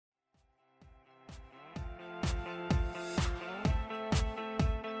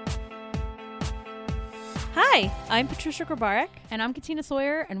Hi, I'm Patricia Grabarek. And I'm Katina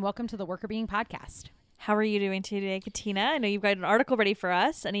Sawyer, and welcome to the Worker Being Podcast. How are you doing today, Katina? I know you've got an article ready for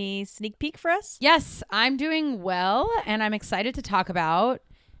us. Any sneak peek for us? Yes, I'm doing well, and I'm excited to talk about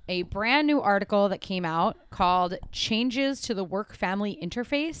a brand new article that came out called Changes to the Work-Family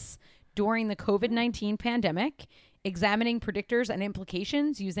Interface During the COVID-19 Pandemic, Examining Predictors and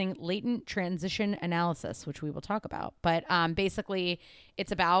Implications Using Latent Transition Analysis, which we will talk about. But basically,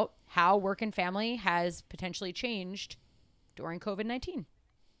 it's about how work and family has potentially changed during COVID-19.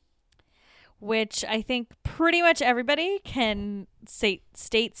 Which I think pretty much everybody can state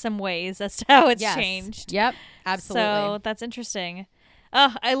some ways as to how it's changed. Yep, absolutely. So that's interesting.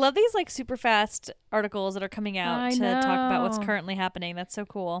 I love these like super fast articles that are coming out to talk about what's currently happening. That's so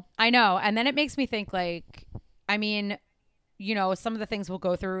cool. I know. And then it makes me think like, I mean, you know, some of the things we'll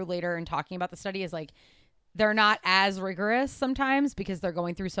go through later in talking about the study is like, they're not as rigorous sometimes because they're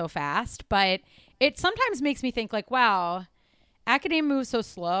going through so fast. But it sometimes makes me think like, wow, academia moves so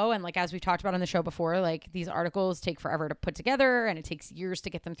slow. And like, as we've talked about on the show before, like these articles take forever to put together and it takes years to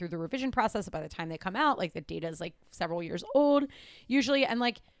get them through the revision process. By the time they come out, like the data is like several years old usually. And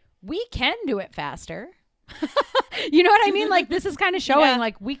like, we can do it faster. You know what I mean? Like this is kind of showing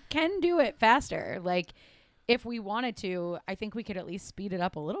like we can do it faster. Like if we wanted to, I think we could at least speed it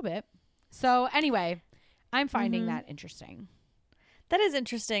up a little bit. So anyway, I'm finding that interesting. That is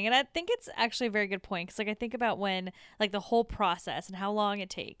interesting. And I think it's actually a very good point. Because like I think about when like the whole process and how long it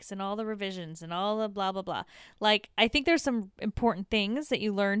takes and all the revisions and all the blah, blah, blah. Like I think there's some important things that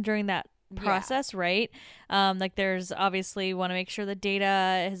you learn during that process, right? Like there's obviously want to make sure the data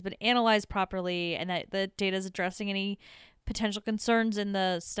has been analyzed properly and that the data is addressing any potential concerns in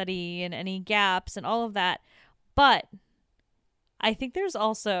the study and any gaps and all of that. But I think there's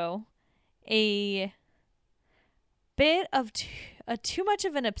also a bit of too much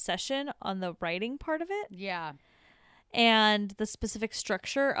of an obsession on the writing part of it. Yeah. And the specific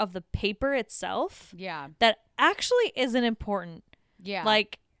structure of the paper itself. Yeah. That actually isn't important. Yeah.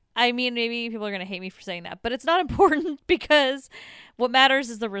 Like, I mean, maybe people are going to hate me for saying that, but it's not important because what matters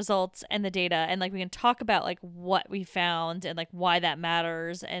is the results and the data. And like, we can talk about like what we found and like why that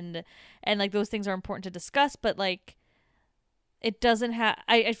matters. And like those things are important to discuss, but like, it doesn't have,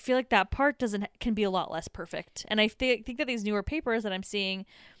 I feel like that part can be a lot less perfect. And I think that these newer papers that I'm seeing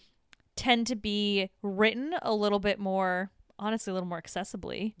tend to be written a little bit more, honestly, a little more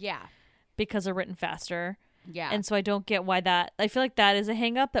accessibly. Yeah. Because they're written faster. Yeah. And so I don't get why I feel like that is a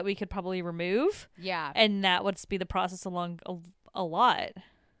hang up that we could probably remove. Yeah. And that would speed the process along a lot.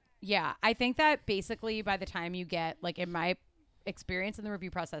 Yeah. I think that basically by the time you get, like in my experience in the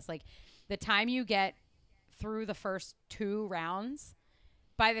review process, like the time you get through the first 2 rounds,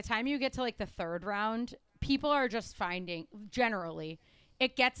 by the time you get to like the 3rd round, people are just finding, generally,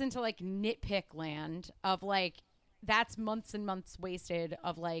 it gets into like nitpick land of like, that's months and months wasted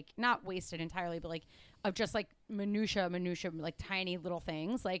of like, not wasted entirely, but like of just like minutia, like tiny little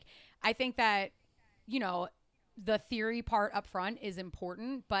things. Like, I think that, you know, the theory part up front is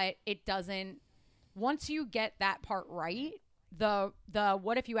important, but it doesn't, once you get that part right, the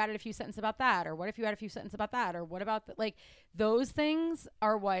what if you added a few sentences about that, or what if you add a few sentences about that, or what about like those things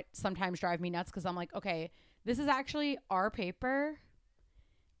are what sometimes drive me nuts, because I'm like, okay, this is actually our paper,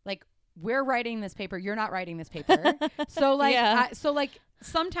 like we're writing this paper, you're not writing this paper. So like so like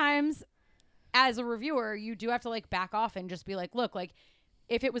sometimes as a reviewer you do have to like back off and just be like, look, like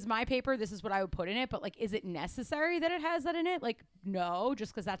if it was my paper, this is what I would put in it, but like, is it necessary that it has that in it? Like, no,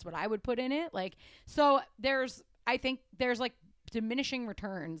 just because that's what I would put in it. Like, so I think there's like diminishing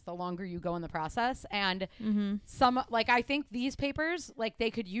returns the longer you go in the process. And some, like, I think these papers, like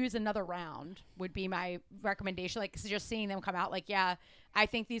they could use another round would be my recommendation. Like just seeing them come out, like, yeah, I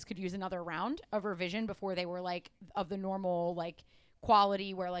think these could use another round of revision before they were like of the normal, like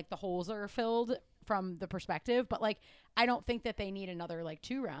quality where like the holes are filled from the perspective. But like, I don't think that they need another like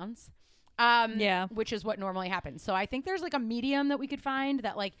 2 rounds. Which is what normally happens. So I think there's like a medium that we could find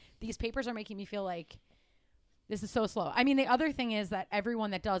that like these papers are making me feel like this is so slow. I mean, the other thing is that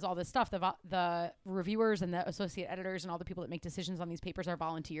everyone that does all this stuff, the reviewers and the associate editors and all the people that make decisions on these papers are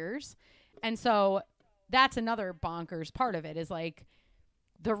volunteers. And so that's another bonkers part of it, is like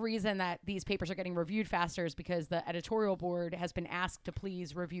the reason that these papers are getting reviewed faster is because the editorial board has been asked to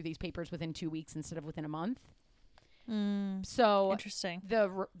please review these papers within 2 weeks instead of within a month. So interesting.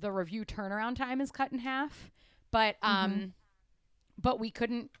 The review turnaround time is cut in half, but we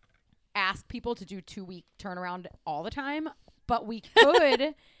couldn't ask people to do 2-week turnaround all the time, but we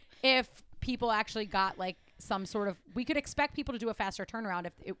could if people actually got like some sort of, we could expect people to do a faster turnaround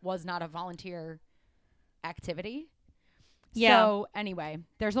if it was not a volunteer activity. Yeah. So anyway,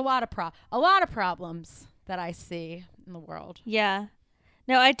 there's a lot of problems. that I see in the world. Yeah.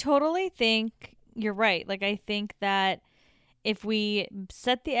 No, I totally think you're right. Like, I think that if we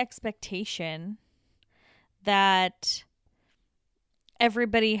set the expectation that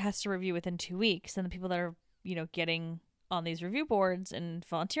everybody has to review within 2 weeks, and the people that are, getting on these review boards and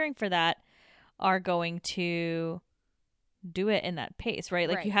volunteering for that are going to do it in that pace, right?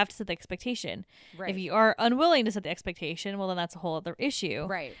 Like, you have to set the expectation. Right. If you are unwilling to set the expectation, well, then that's a whole other issue.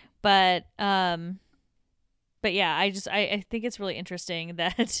 Right. But yeah, I think it's really interesting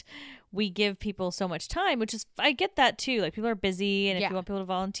that we give people so much time, which is, I get that too. Like, people are busy, and if you want people to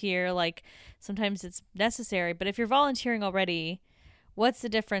volunteer, like, sometimes it's necessary. But if you're volunteering already, what's the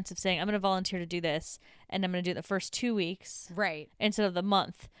difference of saying, I'm going to volunteer to do this, and I'm going to do it the first 2 weeks, right, instead of the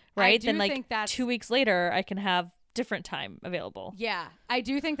month, right? Then, like, think that 2 weeks later, I can have different time available. Yeah, I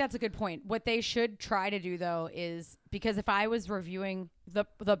do think that's a good point. What they should try to do, though, is, because if I was reviewing,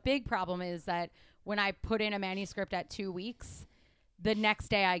 the big problem is that when I put in a manuscript at 2 weeks, the next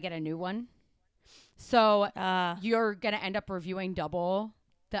day I get a new one. So you're going to end up reviewing double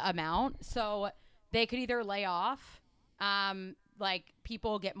the amount. So they could either lay off, like,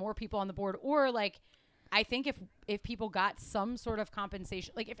 people, get more people on the board, or, like, I think if people got some sort of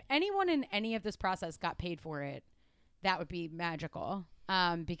compensation, like, if anyone in any of this process got paid for it, that would be magical,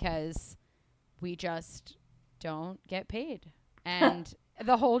 because we just don't get paid. And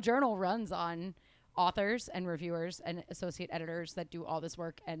the whole journal runs on authors and reviewers and associate editors that do all this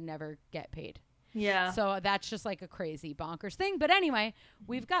work and never get paid. Yeah. So that's just like a crazy bonkers thing. But anyway,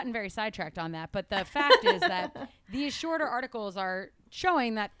 we've gotten very sidetracked on that. But the fact is that these shorter articles are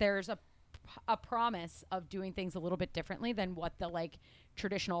showing that there's a promise of doing things a little bit differently than what the, like,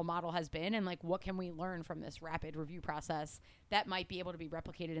 traditional model has been, and, like, what can we learn from this rapid review process that might be able to be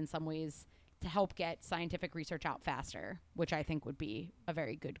replicated in some ways to help get scientific research out faster, which I think would be a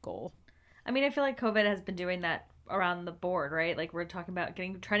very good goal. I mean, I feel like COVID has been doing that around the board, right? Like, we're talking about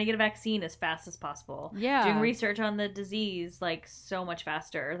trying to get a vaccine as fast as possible. Yeah. Doing research on the disease, like, so much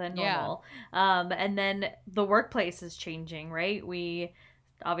faster than normal. Yeah. And then the workplace is changing, right?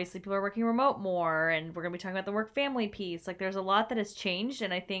 Obviously, people are working remote more, and we're going to be talking about the work-family piece. Like, there's a lot that has changed,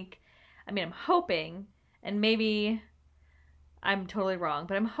 and I'm hoping, and maybe I'm totally wrong,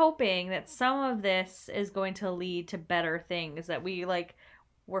 but I'm hoping that some of this is going to lead to better things, that we, like,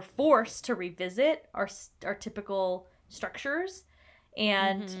 were forced to revisit our typical structures,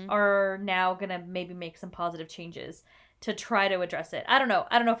 and are now going to maybe make some positive changes to try to address it. I don't know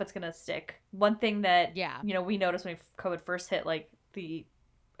if it's going to stick. One thing that, we noticed when COVID first hit, like,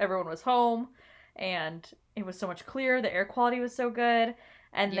 everyone was home, and it was so much clearer. The air quality was so good.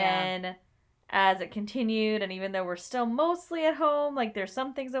 And then as it continued, and even though we're still mostly at home, like, there's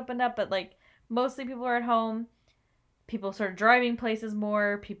some things opened up, but, like, mostly people are at home. People started driving places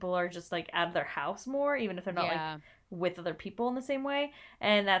more. People are just, like, out of their house more, even if they're not like with other people in the same way.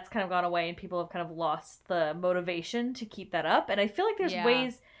 And that's kind of gone away, and people have kind of lost the motivation to keep that up. And I feel like there's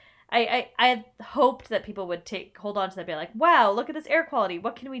ways. I hoped that people would hold on to that, be like, wow, look at this air quality.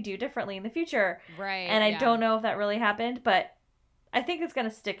 What can we do differently in the future? Right. And I don't know if that really happened, but I think it's going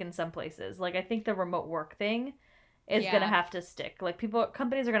to stick in some places. Like, I think the remote work thing is going to have to stick. Like,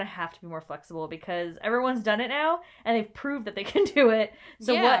 companies are going to have to be more flexible, because everyone's done it now, and they've proved that they can do it.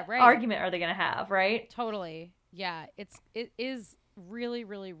 So what argument are they going to have, right? Totally. Yeah. It is really,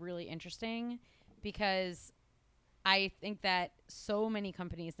 really, really interesting, because I think that so many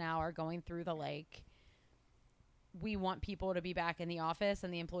companies now are going through the, like, we want people to be back in the office,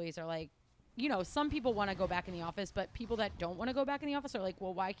 and the employees are like, some people want to go back in the office, but people that don't want to go back in the office are like,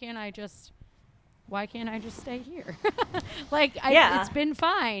 well, why can't I just stay here? Like, it's been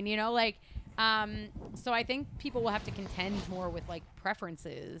fine, like, so I think people will have to contend more with, like,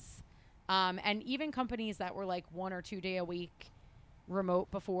 preferences. And even companies that were, like, 1 or 2 day a week remote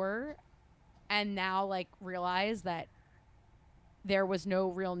before, and now, like, realize that there was no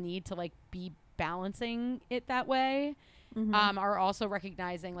real need to, like, be balancing it that way, are also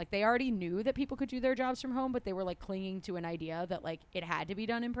recognizing, like, they already knew that people could do their jobs from home, but they were, like, clinging to an idea that, like, it had to be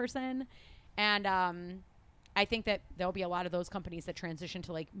done in person. And I think that there'll be a lot of those companies that transition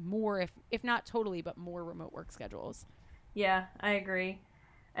to, like, more, if not totally, but more remote work schedules. Yeah, I agree.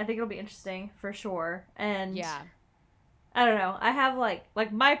 I think it'll be interesting for sure. And I don't know. I have, like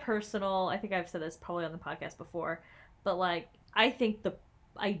my personal, I think I've said this probably on the podcast before, but, like, I think the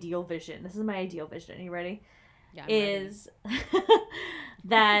ideal vision, this is my ideal vision. Are you ready? Yeah, is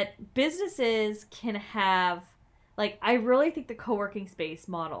that businesses can have, like, I really think the co-working space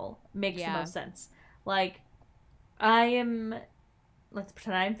model makes the most sense. Like, let's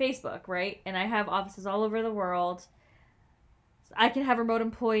pretend I'm Facebook, right? And I have offices all over the world. I can have remote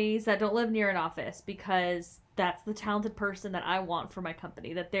employees that don't live near an office because that's the talented person that I want for my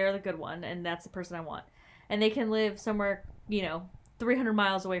company, that they're the good one, and that's the person I want. And they can live somewhere, 300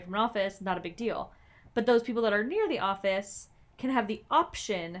 miles away from an office, not a big deal. But those people that are near the office can have the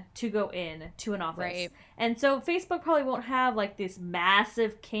option to go in to an office. Right. And so Facebook probably won't have like this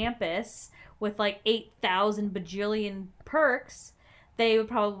massive campus with like 8,000 bajillion perks. They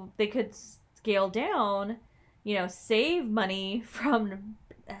could scale down, save money from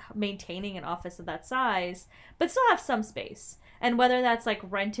maintaining an office of that size, but still have some space. And whether that's like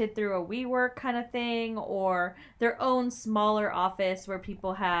rented through a WeWork kind of thing or their own smaller office where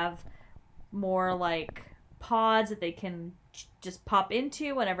people have more like pods that they can just pop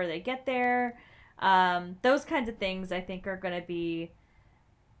into whenever they get there. Those kinds of things I think are going to be,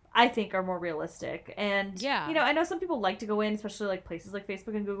 are more realistic. And, Yeah. I know some people like to go in, especially like places like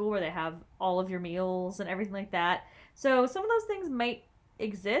Facebook and Google where they have all of your meals and everything like that. So some of those things might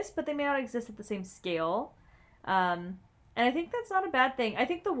exist, but they may not exist at the same scale. And I think that's not a bad thing. I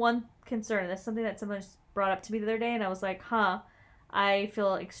think the one concern, and this is something that someone just brought up to me the other day, and I was like, I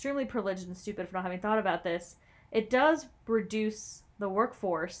feel extremely privileged and stupid for not having thought about this. It does reduce the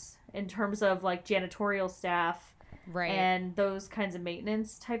workforce in terms of like janitorial staff, Right. and those kinds of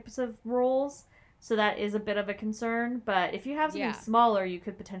maintenance types of roles. So that is a bit of a concern. But if you have something smaller, you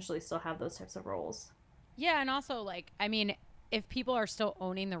could potentially still have those types of roles. Yeah, and also like, I mean, if people are still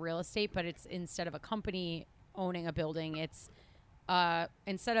owning the real estate, but it's instead of a company owning a building, it's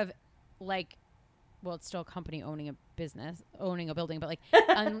instead of like, well, it's still a company owning a business, owning a building, but like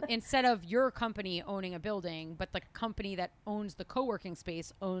instead of your company owning a building, but the company that owns the co-working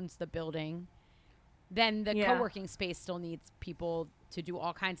space owns the building, then the co-working space still needs people to do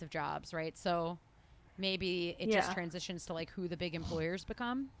all kinds of jobs, right? So maybe it just transitions to like who the big employers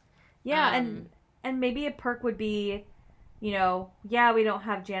become. Yeah, and maybe a perk would be, we don't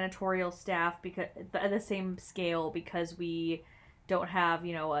have janitorial staff because at the same scale because we don't have,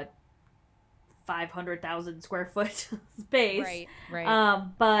 a 500,000 square foot space. Right.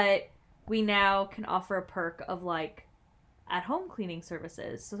 But we now can offer a perk of like at-home cleaning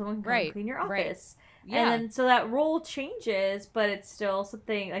services, so someone can come and clean your office. Yeah. And then so that role changes, but it's still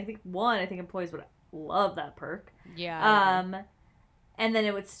something. I think employees would love that perk. Yeah. And then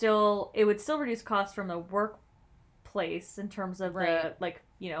it would still reduce costs from the workplace in terms of the like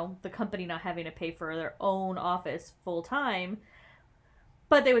the company not having to pay for their own office full time.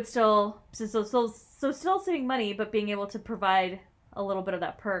 But they would still still saving money, but being able to provide a little bit of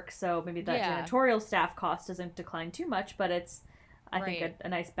that perk. So maybe that janitorial staff cost doesn't decline too much, but it's I think a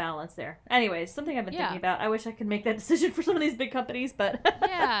nice balance there. Anyways, something I've been thinking about. I wish I could make that decision for some of these big companies, but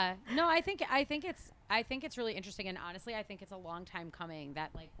yeah, no, I think it's really interesting, and honestly, I think it's a long time coming that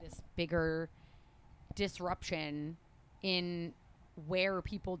like this bigger disruption in where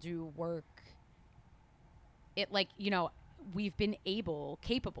people do work. It like we've been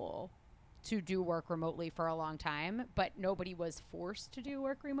capable to do work remotely for a long time, but nobody was forced to do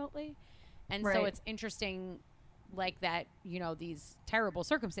work remotely. And so it's interesting like that, these terrible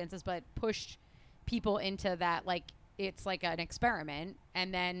circumstances, but pushed people into that, like, it's like an experiment,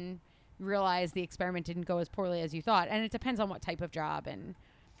 and then realize the experiment didn't go as poorly as you thought. And it depends on what type of job and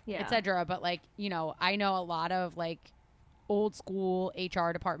et cetera. But like, I know a lot of like old school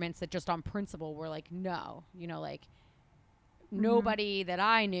HR departments that just on principle were like, no, like, nobody that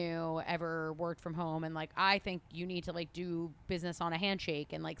I knew ever worked from home, and like I think you need to like do business on a handshake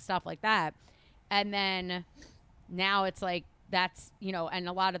and like stuff like that. And then now it's like that's and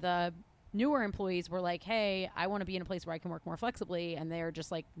a lot of the newer employees were like, hey, I want to be in a place where I can work more flexibly, and they're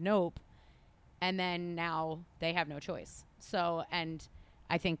just like, nope. And then now they have no choice. So, and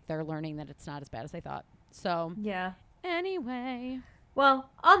I think they're learning that it's not as bad as they thought. So yeah. Anyway, well,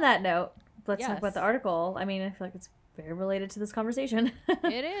 on that note, let's talk about the article. I mean, I feel like it's very related to this conversation.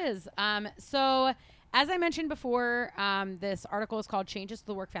 It is. So as I mentioned before, this article is called Changes to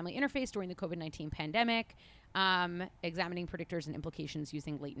the Work-Family Interface During the COVID-19 Pandemic, Examining Predictors and Implications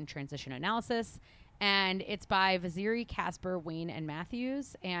Using Latent Transition Analysis. And it's by Vaziri, Casper, Wayne, and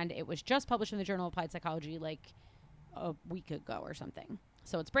Matthews. And it was just published in the Journal of Applied Psychology like a week ago or something.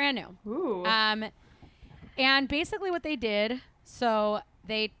 So it's brand new. Ooh. And basically what they did, so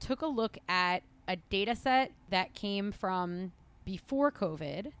they took a look at a data set that came from before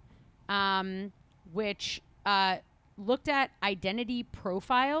COVID, which looked at identity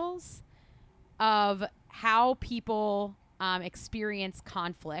profiles of how people experience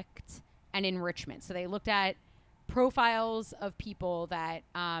conflict and enrichment. So they looked at profiles of people that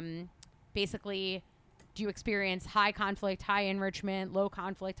basically Do you experience high conflict, high enrichment, low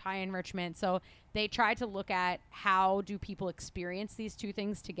conflict, high enrichment? So they try to look at how do people experience these two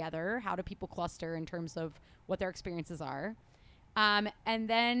things together? How do people cluster in terms of what their experiences are? And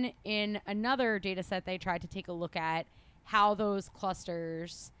then in another data set, they tried to take a look at how those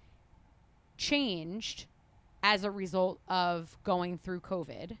clusters changed as a result of going through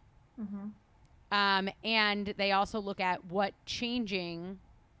COVID. And they also look at what changing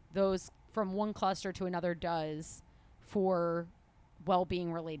those from one cluster to another does for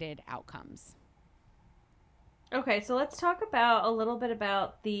well-being related outcomes. Okay, so let's talk about a little bit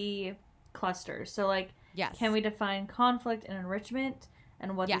about the clusters. So like, Yes. can we define conflict and enrichment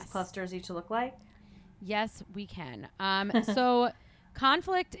and what Yes. these clusters each look like? Yes, we can. So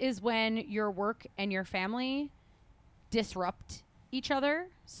conflict is when your work and your family disrupt each other.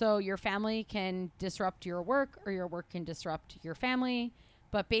 So your family can disrupt your work or your work can disrupt your family.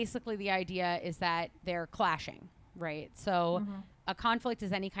 But basically the idea is that they're clashing, right? So a conflict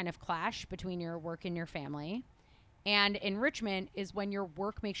is any kind of clash between your work and your family. And enrichment is when your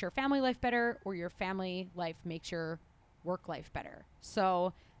work makes your family life better or your family life makes your work life better.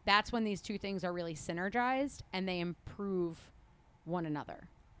 So that's when these two things are really synergized and they improve one another.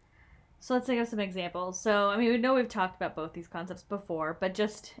 So let's think of some examples. So, I mean, we know we've talked about both these concepts before, but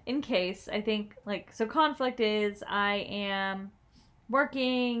just in case, I think, like, so conflict is I am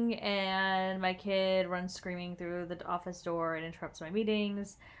working and my kid runs screaming through the office door and interrupts my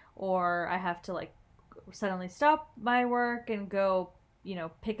meetings, or I have to, like, suddenly stop my work and go,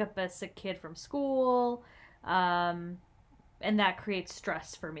 pick up a sick kid from school. And that creates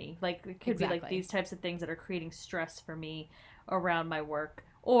stress for me. Like, it could be like these types of things that are creating stress for me around my work.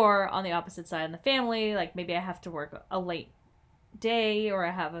 Or on the opposite side in the family, like maybe I have to work a late day or I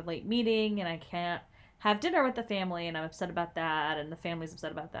have a late meeting and I can't have dinner with the family and I'm upset about that and the family's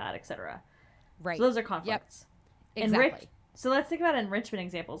upset about that, etc. Right. So those are conflicts. Yep. Exactly. So let's think about enrichment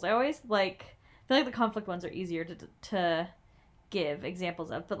examples. I always feel like the conflict ones are easier to give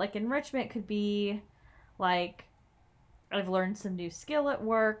examples of, but like enrichment could be like I've learned some new skill at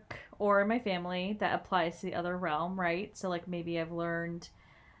work or in my family that applies to the other realm, right? So like maybe I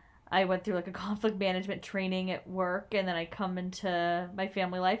went through like a conflict management training at work and then I come into my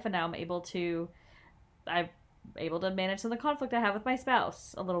family life and now I'm able to manage some of the conflict I have with my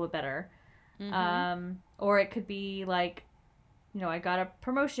spouse a little bit better. Or it could be like, I got a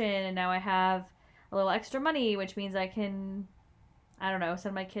promotion and now I have a little extra money, which means I can, I don't know,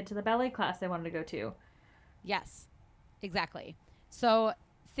 send my kid to the ballet class they wanted to go to. Yes, exactly. So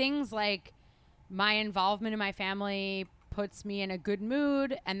things like my involvement in my family puts me in a good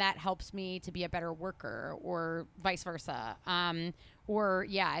mood and that helps me to be a better worker or vice versa. Or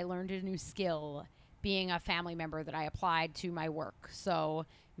I learned a new skill being a family member that I applied to my work. So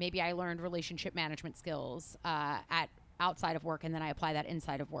maybe I learned relationship management skills at outside of work and then I apply that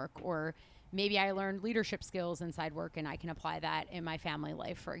inside of work. Or maybe I learned leadership skills inside work and I can apply that in my family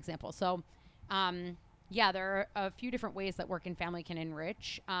life, for example. So there are a few different ways that work and family can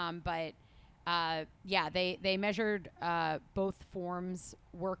enrich. But they measured both forms,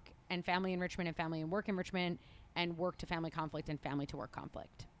 work and family enrichment and family and work enrichment, and work to family conflict and family to work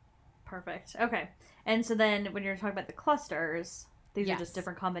conflict. Perfect. Okay. And so then when you're talking about the clusters, these are just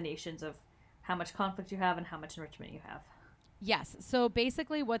different combinations of how much conflict you have and how much enrichment you have. Yes. So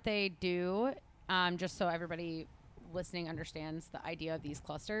basically what they do, just so everybody listening understands the idea of these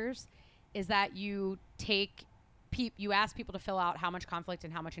clusters, is that you ask people to fill out how much conflict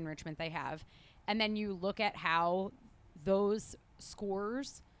and how much enrichment they have. And then you look at how those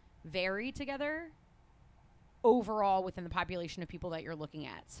scores vary together overall within the population of people that you're looking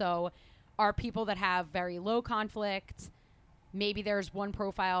at. So are people that have very low conflict, maybe there's one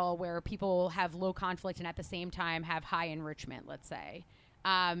profile where people have low conflict and at the same time have high enrichment, let's say.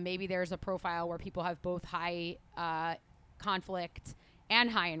 Maybe there's a profile where people have both high conflict and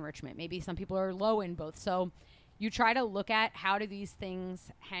high enrichment. Maybe some people are low in both. So you try to look at how do these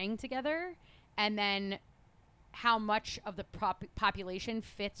things hang together and then how much of the population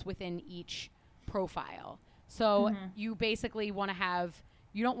fits within each profile. So you basically you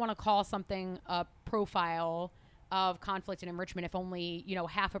don't want to call something a profile of conflict and enrichment if only,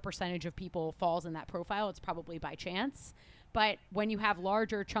 half a percentage of people falls in that profile. It's probably by chance. But when you have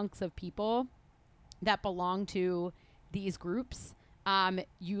larger chunks of people that belong to these groups,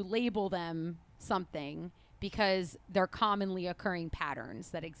 you label them something because they're commonly occurring patterns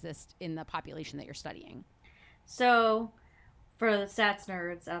that exist in the population that you're studying. So for the stats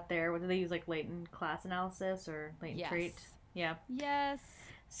nerds out there, what do they use, like latent class analysis or latent trait? Yeah. Yes.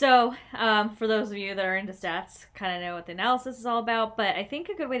 So, for those of you that are into stats, kind of know what the analysis is all about, but I think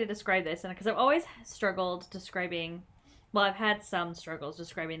a good way to describe this, and because I've always struggled describing, well, I've had some struggles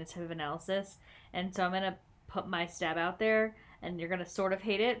describing this type of analysis, and so I'm going to put my stab out there, and you're going to sort of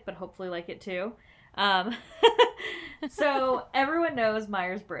hate it, but hopefully like it too. Um, so, everyone knows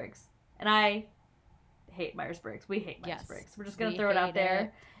Myers-Briggs, and I hate Myers-Briggs. We hate Myers-Briggs. We're just going to throw it out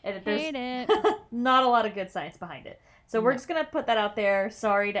there. And there's not a lot of good science behind it. So we're just going to put that out there.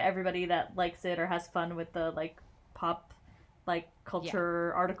 Sorry to everybody that likes it or has fun with the like pop like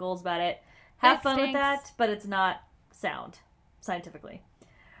culture articles about it. Have fun with that, but it's not sound scientifically.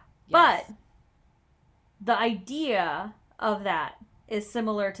 Yes. But the idea of that is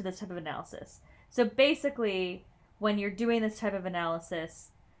similar to this type of analysis. So basically, when you're doing this type of analysis,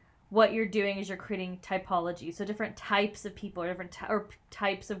 what you're doing is you're creating typology. So different types of people, or different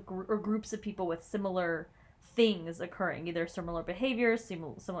types of or groups of people with similar things occurring, either similar behaviors,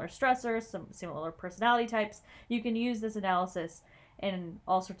 similar stressors, some similar personality types. You can use this analysis in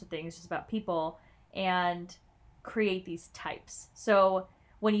all sorts of things just about people and create these types. So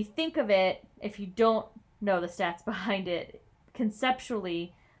when you think of it, if you don't know the stats behind it,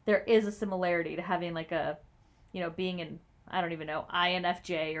 conceptually there is a similarity to having like a, being in, I don't even know,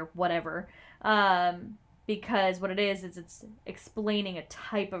 INFJ or whatever, because what it is it's explaining a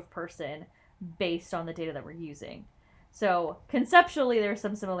type of person based on the data that we're using. So conceptually there's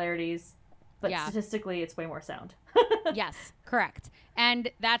some similarities, but statistically it's way more sound. Yes, correct.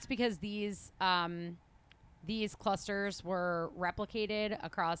 And that's because these clusters were replicated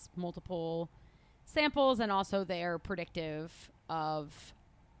across multiple samples, and also they're predictive of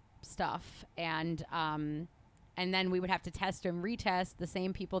stuff. And then we would have to test and retest the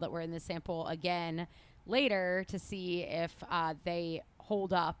same people that were in this sample again later to see if they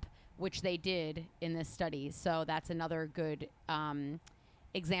hold up, which they did in this study. So that's another good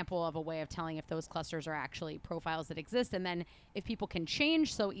example of a way of telling if those clusters are actually profiles that exist. And then if people can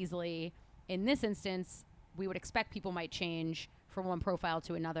change so easily, in this instance, we would expect people might change from one profile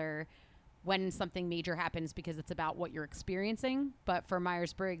to another when something major happens, because it's about what you're experiencing. But for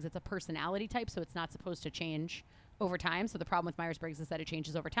Myers-Briggs, it's a personality type, so it's not supposed to change over time. So the problem with Myers-Briggs is that it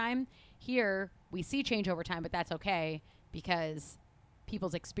changes over time. Here, we see change over time, but that's okay because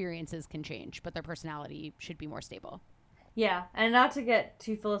people's experiences can change, but their personality should be more stable. Yeah, and not to get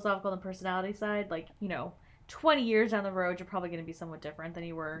too philosophical on the personality side, 20 years down the road, you're probably going to be somewhat different than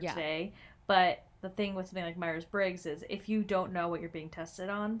you were today. But the thing with something like Myers-Briggs is if you don't know what you're being tested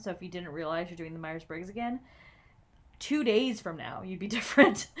on, so if you didn't realize you're doing the Myers-Briggs again, 2 days from now, you'd be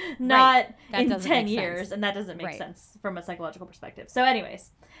different. Not in 10 years. And that doesn't make sense from a psychological perspective. So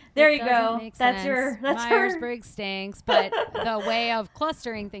anyways, there you go. That's Myers-Briggs stinks, but the way of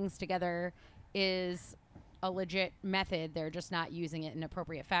clustering things together is a legit method. They're just not using it in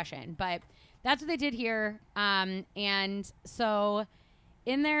appropriate fashion. But that's what they did here. And so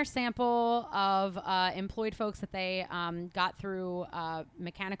in their sample of employed folks that they got through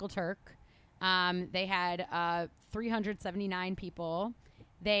Mechanical Turk, they had 379 people.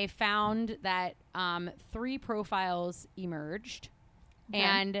 They found that 3 profiles emerged,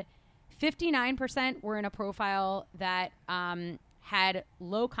 and 59% were in a profile that had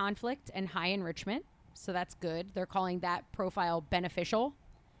low conflict and high enrichment. So that's good. They're calling that profile beneficial.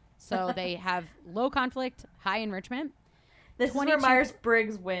 So they have low conflict, high enrichment. This is where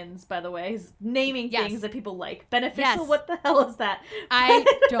Myers-Briggs wins, by the way. He's naming things that people like. Beneficial? What the hell is that? I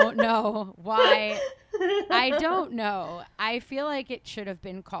don't know why. I don't know. I feel like it should have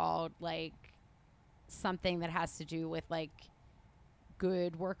been called, something that has to do with,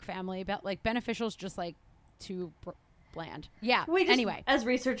 good work family. Beneficial is just, too bland. Yeah. Anyway. As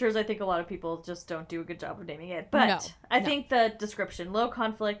researchers, I think a lot of people just don't do a good job of naming it. But I think the description, low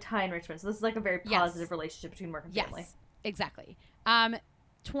conflict, high enrichment. So this is, a very positive relationship between work and family. Yes. Exactly.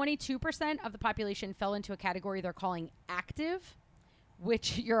 22% of the population fell into a category they're calling active,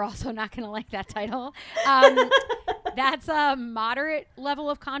 which you're also not going to like that title. That's a moderate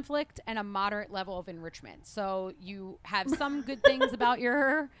level of conflict and a moderate level of enrichment. So you have some good things about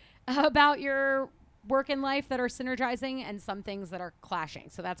your work and life that are synergizing, and some things that are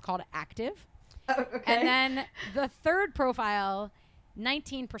clashing. So that's called active. Okay. And then the third profile,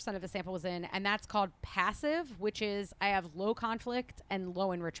 19% of the sample was in, and that's called passive, which is I have low conflict and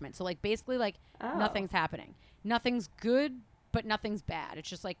low enrichment. So basically nothing's happening. Nothing's good, but nothing's bad. It's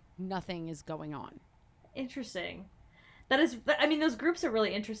just nothing is going on. Interesting. Those groups are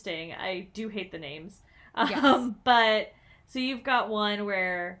really interesting. I do hate the names. Yes. But so you've got one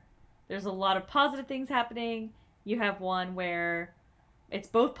where there's a lot of positive things happening. You have one where it's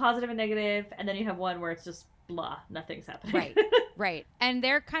both positive and negative, and then you have one where it's just blah, nothing's happening. Right. Right. And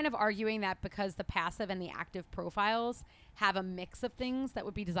they're kind of arguing that because the passive and the active profiles have a mix of things that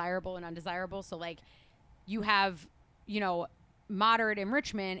would be desirable and undesirable. So like you have, moderate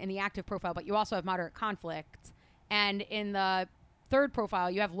enrichment in the active profile, but you also have moderate conflict. And in the third profile,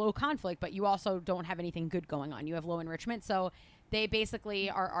 you have low conflict, but you also don't have anything good going on. You have low enrichment. So they basically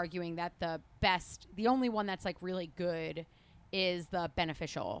are arguing that the only one that's like really good is the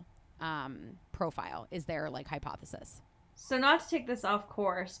beneficial profile, is their like hypothesis. So not to take this off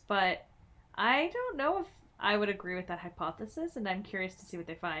course, but I don't know if I would agree with that hypothesis, and I'm curious to see what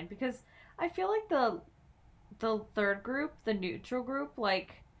they find, because I feel like the third group, the neutral group,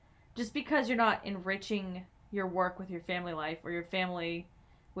 like just because you're not enriching your work with your family life or your family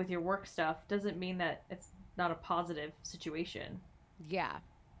with your work stuff doesn't mean that it's not a positive situation. Yeah.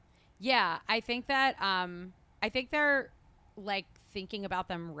 Yeah, I think that I think they're like thinking about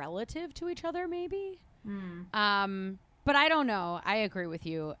them relative to each other maybe. But I don't know. I agree with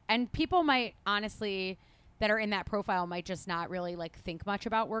you. And people might honestly that are in that profile might just not really like think much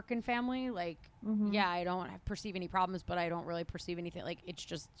about work and family. Like, yeah, I don't perceive any problems, but I don't really perceive anything. Like, it's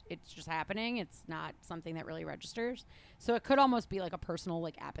just happening. It's not something that really registers. So it could almost be like a personal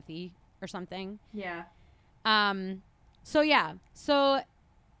like apathy or something. Yeah. So yeah. So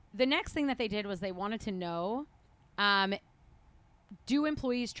the next thing that they did was they wanted to know, do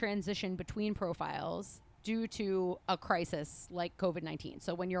employees transition between profiles due to a crisis like COVID-19?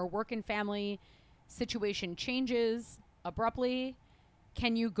 So when your work and family situation changes abruptly,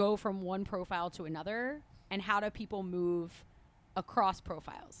 can you go from one profile to another? And how do people move across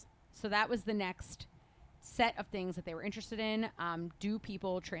profiles? So that was the next set of things that they were interested in. Do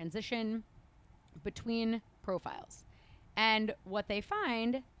people transition between profiles? And what they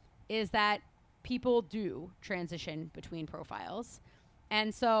find is that people do transition between profiles.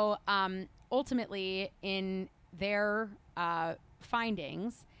 And so ultimately in their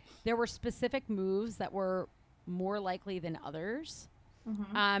findings, there were specific moves that were more likely than others.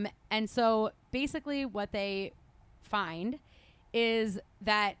 And so basically what they find is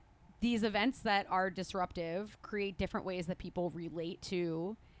that these events that are disruptive create different ways that people relate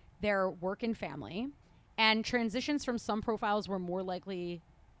to their work and family. And transitions from some profiles were more likely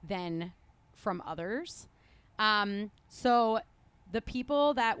than from others. So the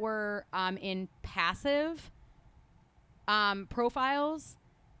people that were in passive profiles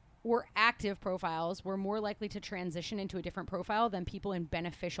or active profiles were more likely to transition into a different profile than people in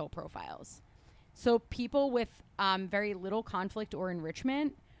beneficial profiles. So people with very little conflict or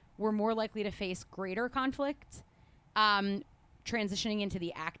enrichment were more likely to face greater conflict, transitioning into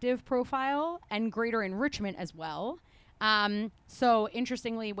the active profile, and greater enrichment as well. So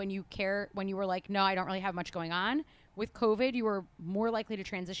interestingly, when you were like, no, I don't really have much going on, with COVID, you were more likely to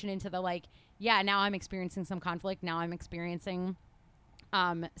transition into the like, yeah, now I'm experiencing some conflict. Now I'm experiencing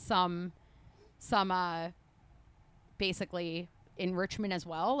some basically enrichment as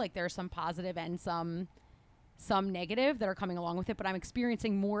well. Like there's some positive and some negative that are coming along with it, but I'm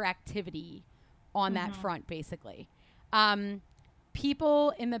experiencing more activity on that front, basically.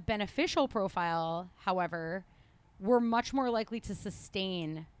 People in the beneficial profile, however, were much more likely to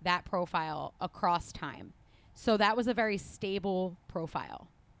sustain that profile across time. So that was a very stable profile.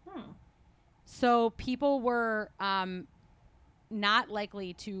 So people were not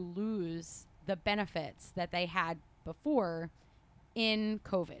likely to lose the benefits that they had before in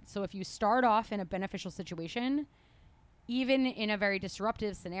COVID. So if you start off in a beneficial situation, even in a very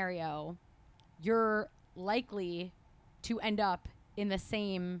disruptive scenario, you're likely to end up in the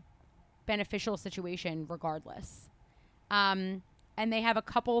same beneficial situation regardless. And they have a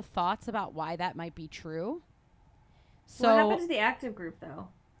couple thoughts about why that might be true. So what happened to the active group, though?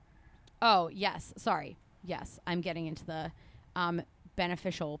 Oh, yes. Sorry. Yes, I'm getting into the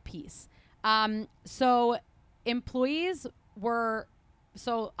beneficial piece. So employees were...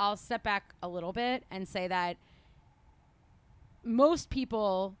 So I'll step back a little bit and say that most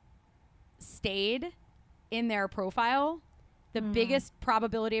people stayed in their profile. The biggest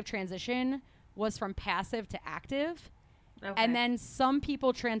probability of transition was from passive to active. Okay. And then some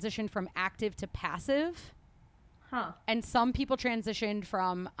people transitioned from active to passive. And some people transitioned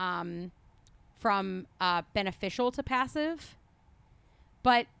from beneficial to passive.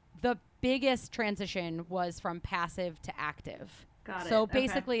 But the biggest transition was from passive to active. Got it. So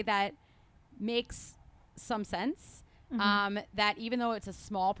basically that makes some sense. That even though it's a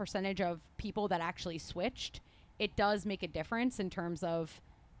small percentage of people that actually switched, it does make a difference in terms of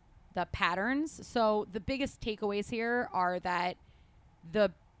the patterns. So the biggest takeaways here are that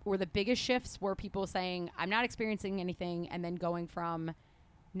the biggest shifts were people saying, I'm not experiencing anything, and then going from,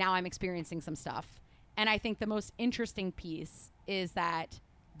 now I'm experiencing some stuff. And I think the most interesting piece is that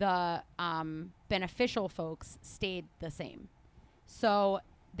the beneficial folks stayed the same. So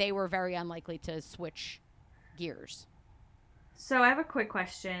they were very unlikely to switch gears. So I have a quick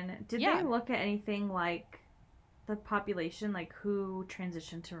question. Did Yeah. they look at anything like the population, like who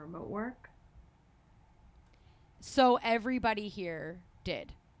transitioned to remote work? So everybody here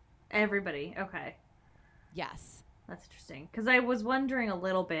did. Everybody. Okay. Yes. That's interesting. Because I was wondering a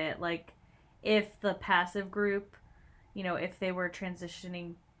little bit, like, if the passive group, if they were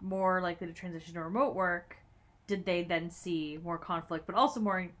transitioning more likely to transition to remote work, did they then see more conflict, but also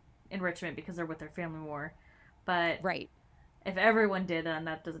more enrichment because they're with their family more? But Right. if everyone did, then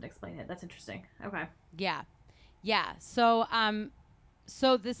that doesn't explain it. That's interesting. Okay. Yeah. Yeah. So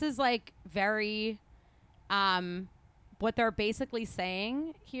this is like very what they're basically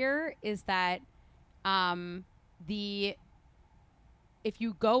saying here is that the if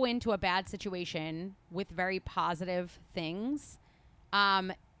you go into a bad situation with very positive things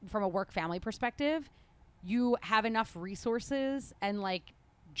from a work family perspective, you have enough resources and like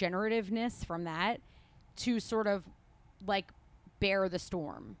generativeness from that to sort of like bear the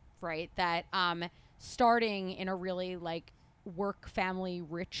storm, right? That starting in a really like work family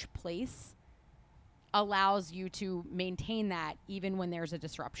rich place allows you to maintain that even when there's a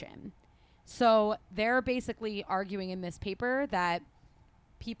disruption. So they're basically arguing in this paper that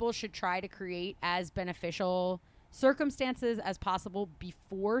people should try to create as beneficial circumstances as possible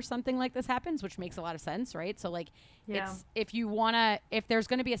before something like this happens, which makes a lot of sense, right? So like it's if there's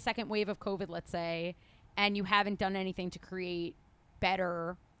going to be a second wave of COVID, let's say, and you haven't done anything to create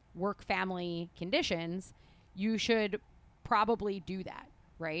better work family conditions, you should probably do that,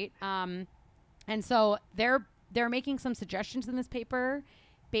 right? And so they're making some suggestions in this paper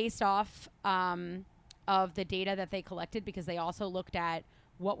based off of the data that they collected, because they also looked at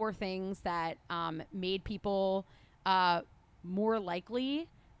what were things that made people more likely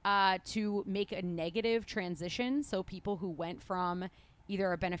to make a negative transition. So people who went from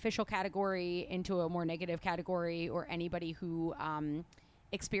either a beneficial category into a more negative category, or anybody who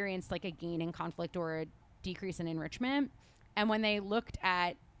experienced like a gain in conflict or a decrease in enrichment. And when they looked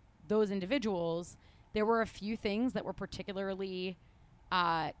at those individuals, there were a few things that were particularly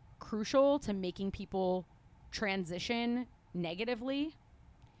crucial to making people transition negatively.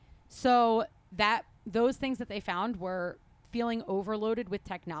 So that those things that they found were feeling overloaded with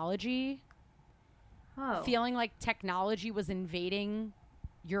technology, feeling like technology was invading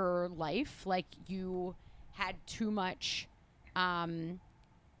your life, like you had too much,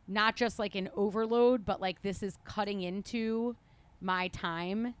 not just like an overload, but like this is cutting into my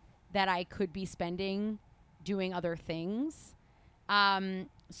time that I could be spending doing other things.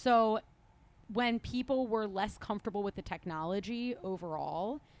 So when people were less comfortable with the technology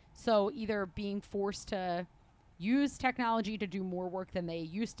overall, so either being forced to use technology to do more work than they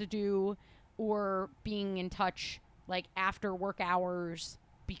used to do, or being in touch like after work hours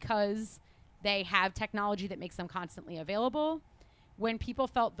because they have technology that makes them constantly available. When people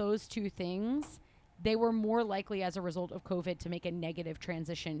felt those two things, they were more likely as a result of COVID to make a negative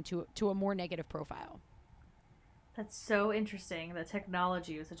transition to a more negative profile. That's so interesting that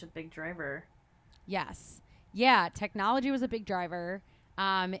technology was such a big driver. Yes. Yeah, technology was a big driver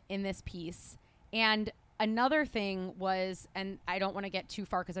in this piece. And another thing was, and I don't want to get too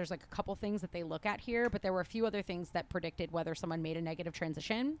far because there's like a couple things that they look at here, but there were a few other things that predicted whether someone made a negative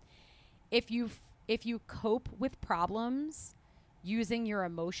transition. If you cope with problems using your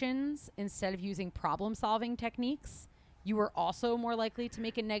emotions instead of using problem-solving techniques, you are also more likely to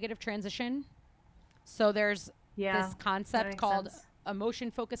make a negative transition. So there's this concept called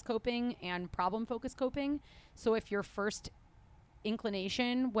emotion-focused coping and problem-focused coping. So if your first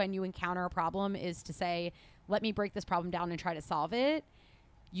inclination when you encounter a problem is to say, let me break this problem down and try to solve it,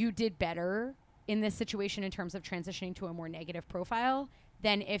 you did better in this situation in terms of transitioning to a more negative profile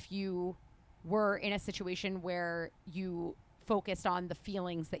than if you were in a situation where you focused on the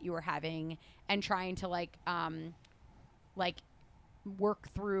feelings that you were having and trying to like work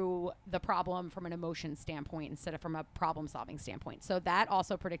through the problem from an emotion standpoint instead of from a problem solving standpoint. So that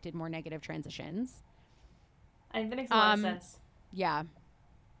also predicted more negative transitions. I think that makes a lot of sense. Yeah.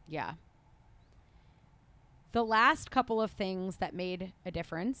 Yeah. The last couple of things that made a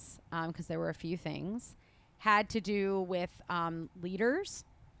difference, because there were a few things, had to do with leaders.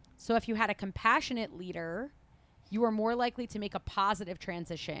 So if you had a compassionate leader, you were more likely to make a positive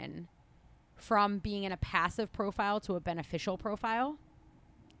transition from being in a passive profile to a beneficial profile.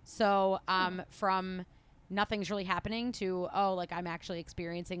 So from nothing's really happening to, oh, like I'm actually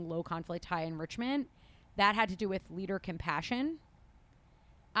experiencing low conflict, high enrichment. That had to do with leader compassion.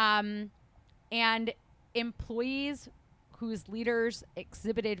 And employees whose leaders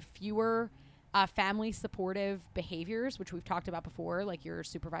exhibited fewer family supportive behaviors, which we've talked about before, like your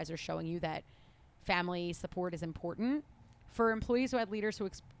supervisor showing you that family support is important. For employees who had leaders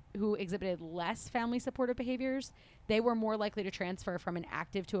who exhibited less family supportive behaviors, they were more likely to transfer from an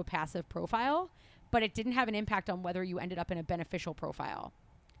active to a passive profile, but it didn't have an impact on whether you ended up in a beneficial profile.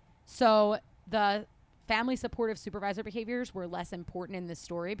 So the family supportive supervisor behaviors were less important in this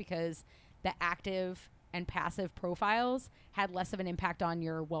story because the active and passive profiles had less of an impact on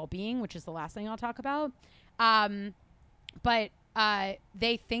your well-being, which is the last thing I'll talk about. But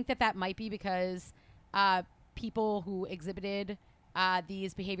they think that might be because people who exhibited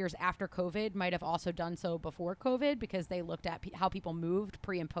these behaviors after COVID might have also done so before COVID because they looked at how people moved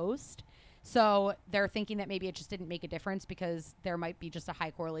pre and post. So they're thinking that maybe it just didn't make a difference because there might be just a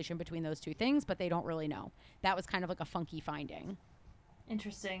high correlation between those two things, but they don't really know. That was kind of like a funky finding.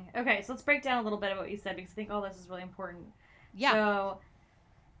 Interesting. Okay, so let's break down a little bit of what you said because I think all this is really important. Yeah. So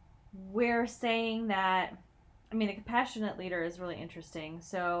we're saying that, I mean, a compassionate leader is really interesting.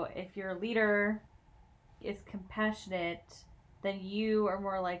 So if your leader is compassionate, then you are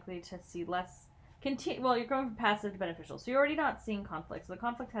more likely to see less. Well, you're going from passive to beneficial. So you're already not seeing conflict. So the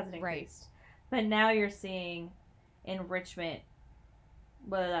conflict hasn't increased. Right. But now you're seeing enrichment,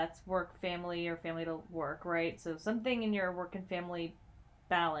 whether that's work, family, or family to work, right? So something in your work and family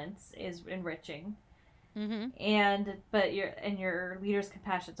balance is enriching. Mm-hmm. And your leader's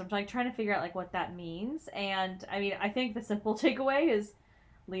compassion. So I'm like trying to figure out like what that means. And I mean, I think the simple takeaway is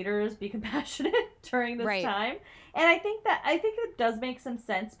leaders be compassionate during this time. And I think it does make some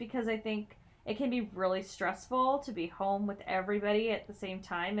sense because I think it can be really stressful to be home with everybody at the same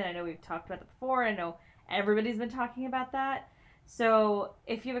time. And I know we've talked about that before. I know everybody's been talking about that. So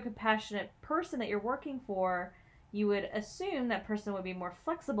if you have a compassionate person that you're working for, you would assume that person would be more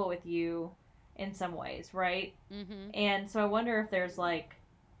flexible with you in some ways, right? Mm-hmm. And so I wonder if there's like,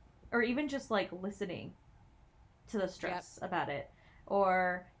 or even just like listening to the stress about it.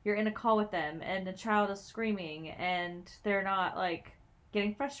 Or you're in a call with them and the child is screaming and they're not like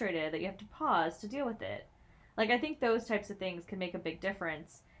getting frustrated that you have to pause to deal with it. Like I think those types of things can make a big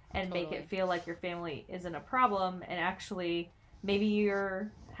difference and make it feel like your family isn't a problem and actually maybe you're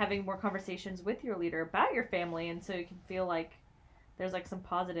having more conversations with your leader about your family and so you can feel like there's like some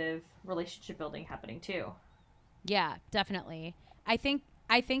positive relationship building happening too. Yeah, definitely. I think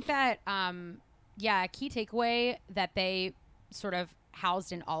that a key takeaway that they sort of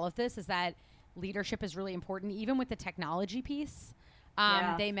housed in all of this is that leadership is really important even with the technology piece.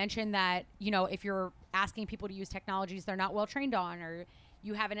 They mentioned that, you know, if you're asking people to use technologies they're not well trained on, or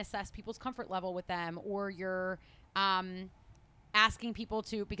you haven't assessed people's comfort level with them, or you're asking people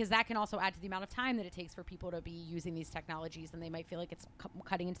to, because that can also add to the amount of time that it takes for people to be using these technologies, and they might feel like it's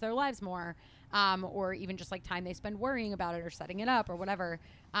cutting into their lives more, or even just like time they spend worrying about it or setting it up or whatever.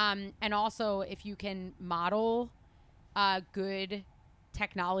 And also if you can model good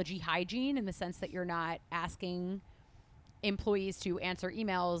technology hygiene in the sense that you're not asking employees to answer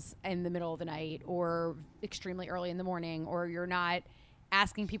emails in the middle of the night or extremely early in the morning, or you're not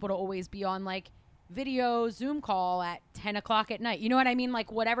asking people to always be on like video Zoom call at 10 o'clock at night. You know what I mean?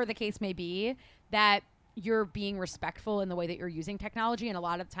 Like whatever the case may be, that you're being respectful in the way that you're using technology. And a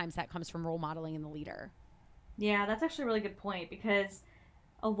lot of times that comes from role modeling in the leader. Yeah, that's actually a really good point because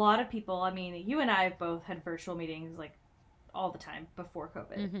a lot of people, I mean, you and I have both had virtual meetings like all the time before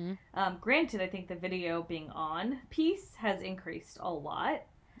COVID. Mm-hmm. Granted, I think the video being on piece has increased a lot.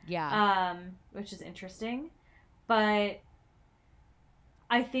 Yeah. Which is interesting. But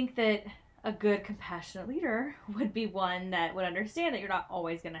I think that a good compassionate leader would be one that would understand that you're not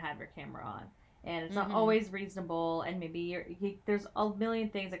always going to have your camera on. And it's not always reasonable. And maybe there's a million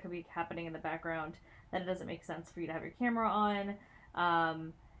things that could be happening in the background that it doesn't make sense for you to have your camera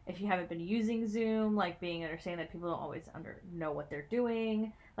on. If you haven't been using Zoom, like being understanding that people don't always know what they're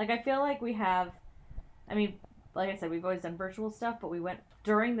doing. Like I feel like we have, I mean, like I said, we've always done virtual stuff, but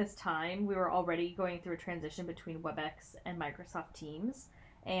during this time, we were already going through a transition between WebEx and Microsoft Teams.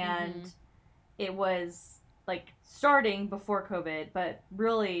 And it was like starting before COVID, but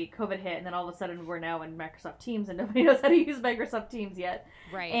really COVID hit, and then all of a sudden we're now in Microsoft Teams and nobody knows how to use Microsoft Teams yet.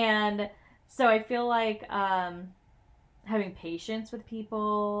 Right. And so I feel like having patience with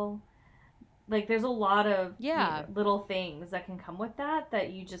people, like there's a lot of little things that can come with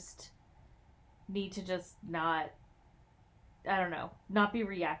that you just need to just not be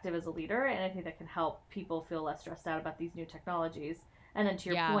reactive as a leader. And I think that can help people feel less stressed out about these new technologies. And then to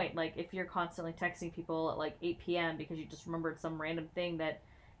your point, like if you're constantly texting people at like 8 p.m. because you just remembered some random thing that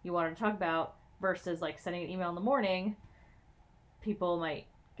you wanted to talk about versus like sending an email in the morning, people might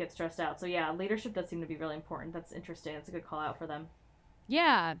get stressed out. So yeah, leadership does seem to be really important. That's interesting. That's a good call out for them.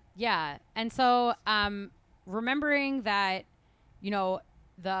 Yeah, yeah. And so remembering that,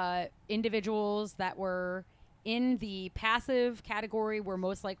 the individuals that were in the passive category were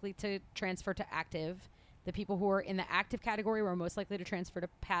most likely to transfer to active. The people who were in the active category were most likely to transfer to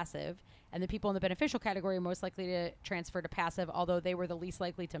passive. And the people in the beneficial category were most likely to transfer to passive, although they were the least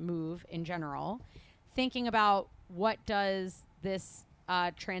likely to move in general. Thinking about what does this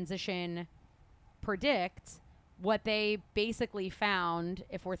transition predict, what they basically found,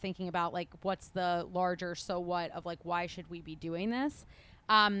 if we're thinking about like what's the larger so what of like why should we be doing this,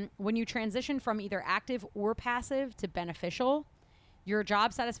 when you transition from either active or passive to beneficial, your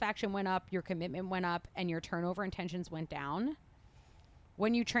job satisfaction went up, your commitment went up, and your turnover intentions went down.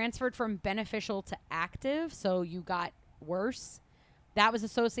 When you transferred from beneficial to active, so you got worse, that was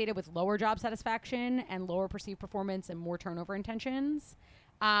associated with lower job satisfaction and lower perceived performance and more turnover intentions.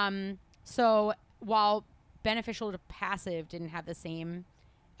 So while beneficial to passive didn't have the same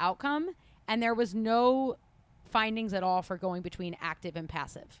outcome, and there was no findings at all for going between active and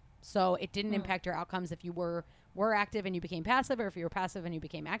passive. So it didn't impact your outcomes if you were active and you became passive, or if you were passive and you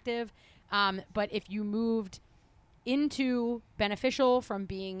became active. But if you moved into beneficial from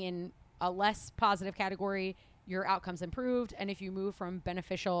being in a less positive category, your outcomes improved. And if you move from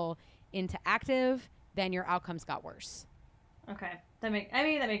beneficial into active, then your outcomes got worse. Okay. That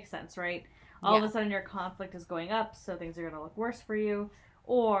makes sense, right? All of a sudden your conflict is going up, so things are going to look worse for you.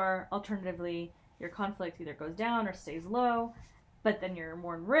 Or alternatively, your conflict either goes down or stays low, but then you're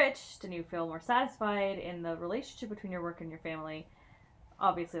more enriched and you feel more satisfied in the relationship between your work and your family.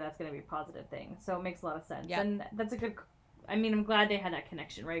 Obviously, that's going to be a positive thing. So it makes a lot of sense. Yep. And that's a good, I'm glad they had that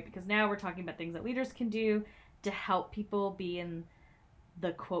connection, right? Because now we're talking about things that leaders can do to help people be in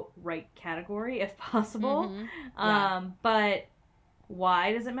the quote right category if possible. Mm-hmm. Yeah. But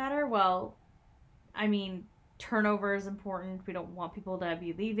why does it matter? Well, turnover is important. We don't want people to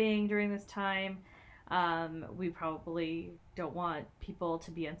be leaving during this time. We probably don't want people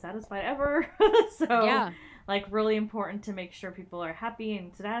to be unsatisfied ever. So, yeah. Really important to make sure people are happy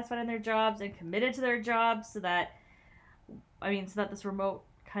and satisfied in their jobs and committed to their jobs so that this remote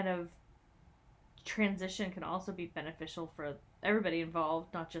kind of transition can also be beneficial for everybody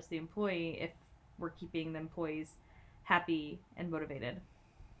involved, not just the employee, if we're keeping the employees happy and motivated.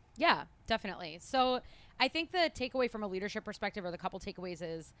 Yeah, definitely. So I think the takeaway from a leadership perspective, or the couple takeaways,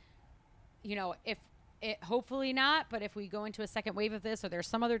 is, if it, hopefully not, but if we go into a second wave of this, or there's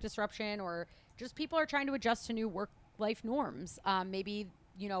some other disruption, or just people are trying to adjust to new work-life norms, maybe,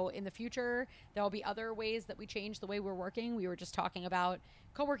 in the future, there'll be other ways that we change the way we're working. We were just talking about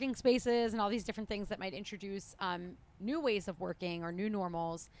co-working spaces and all these different things that might introduce new ways of working or new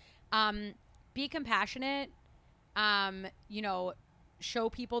normals. Be compassionate, show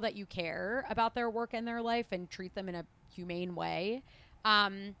people that you care about their work and their life and treat them in a humane way.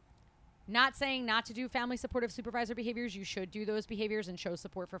 Not saying not to do family supportive supervisor behaviors. You should do those behaviors and show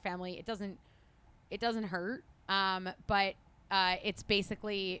support for family. It doesn't hurt. But it's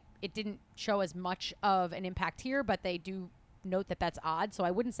basically, it didn't show as much of an impact here, but they do note that that's odd. So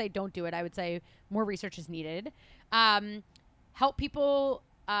I wouldn't say don't do it. I would say more research is needed. Help people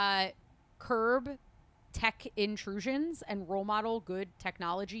curb tech intrusions and role model good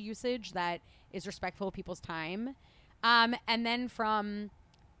technology usage that is respectful of people's time. And then from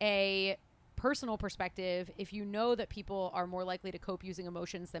a personal perspective, if you know that people are more likely to cope using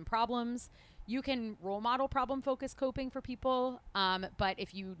emotions than problems, you can role model problem-focused coping for people. But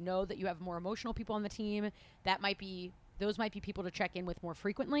if you know that you have more emotional people on the team, those might be people to check in with more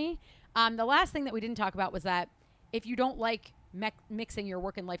frequently. The last thing that we didn't talk about was that if you don't like mixing your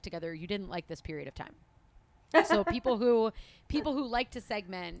work and life together, you didn't like this period of time. So people who like to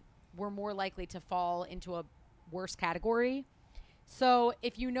segment were more likely to fall into a worse category. So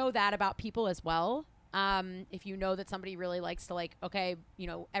if you know that about people as well, if you know that somebody really likes to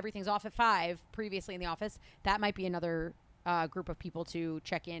everything's off at 5 previously in the office, that might be another group of people to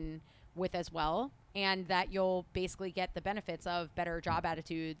check in with as well. And that you'll basically get the benefits of better job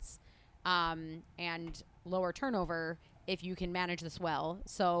attitudes and lower turnover if you can manage this well.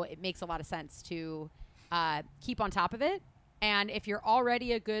 So it makes a lot of sense to keep on top of it. And if you're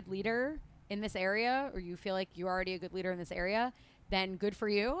already a good leader in this area, or you feel like you're already a good leader in this area, then good for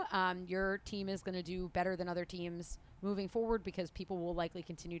you. Your team is going to do better than other teams moving forward because people will likely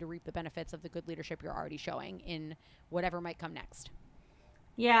continue to reap the benefits of the good leadership you're already showing in whatever might come next.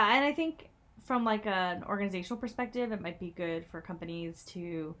 Yeah, and I think from an organizational perspective, it might be good for companies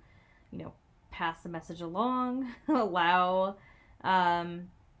to, pass the message along, allow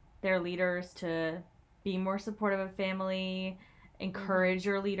their leaders to be more supportive of family encourage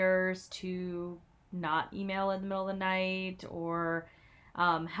your leaders to not email in the middle of the night, or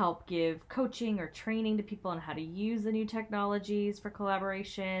help give coaching or training to people on how to use the new technologies for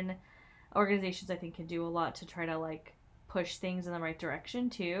collaboration. Organizations, I think, can do a lot to try to like push things in the right direction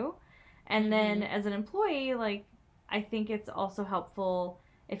too. And then as an employee, like, I think it's also helpful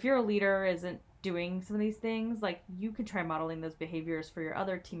if your leader isn't doing some of these things, like, you can try modeling those behaviors for your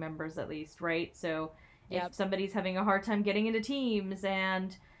other team members at least, right? So if somebody's having a hard time getting into teams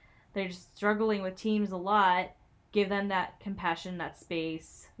and they're just struggling with teams a lot, give them that compassion, that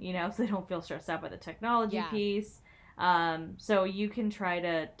space, you know, so they don't feel stressed out by the technology piece. So you can try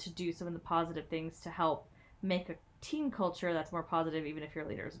to do some of the positive things to help make a team culture that's more positive, even if your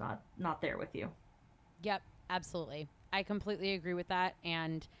leader is not there with you. Yep, absolutely. I completely agree with that,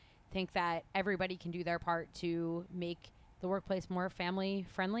 and think that everybody can do their part to make the workplace more family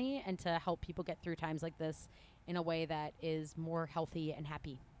friendly and to help people get through times like this in a way that is more healthy and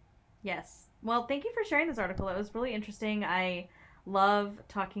happy. Yes. Well, thank you for sharing this article. It was really interesting. I love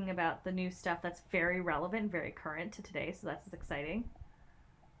talking about the new stuff that's very relevant, very current to today, so that's exciting.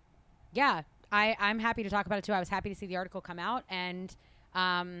 Yeah, I'm happy to talk about it too. I was happy to see the article come out, and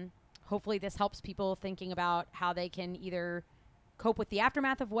hopefully this helps people thinking about how they can either cope with the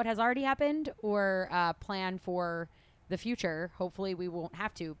aftermath of what has already happened or plan for the future. Hopefully we won't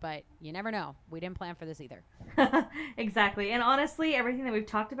have to, but you never know. We didn't plan for this either. Exactly. And honestly, everything that we've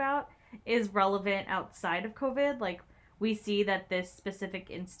talked about is relevant outside of COVID. Like, we see that this specific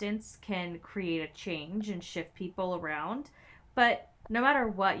instance can create a change and shift people around. But no matter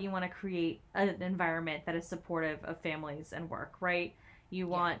what, you want to create an environment that is supportive of families and work, right? You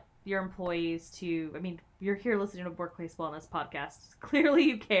want your employees to, I mean, you're here listening to a workplace wellness podcast. Clearly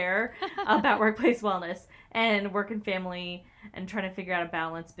you care about workplace wellness and work and family, and trying to figure out a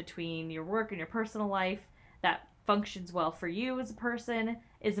balance between your work and your personal life that functions well for you as a person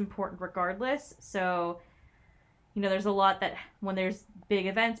is important regardless. So, you know, there's a lot that when there's big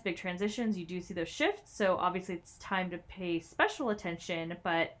events, big transitions, you do see those shifts. So obviously it's time to pay special attention,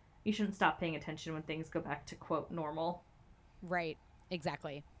 but you shouldn't stop paying attention when things go back to, quote, normal. Right.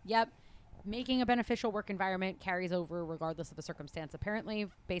 Exactly. Yep. Making a beneficial work environment carries over regardless of the circumstance, apparently,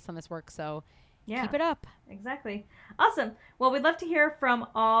 based on this work. So keep it up. Exactly. Awesome. Well, we'd love to hear from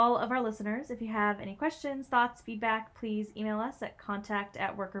all of our listeners. If you have any questions, thoughts, feedback, please email us at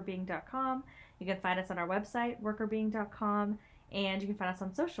contact@workerbeing.com. You can find us on our website, workerbeing.com, and you can find us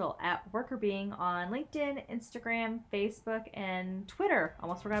on social at workerbeing on LinkedIn, Instagram, Facebook, and Twitter.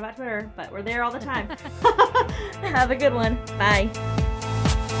 Almost forgot about Twitter, but we're there all the time. Have a good one. Bye.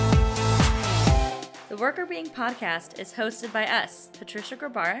 The Worker Being podcast is hosted by us, Patricia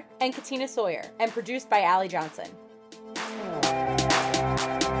Grabarek and Katina Sawyer, and produced by Allie Johnson.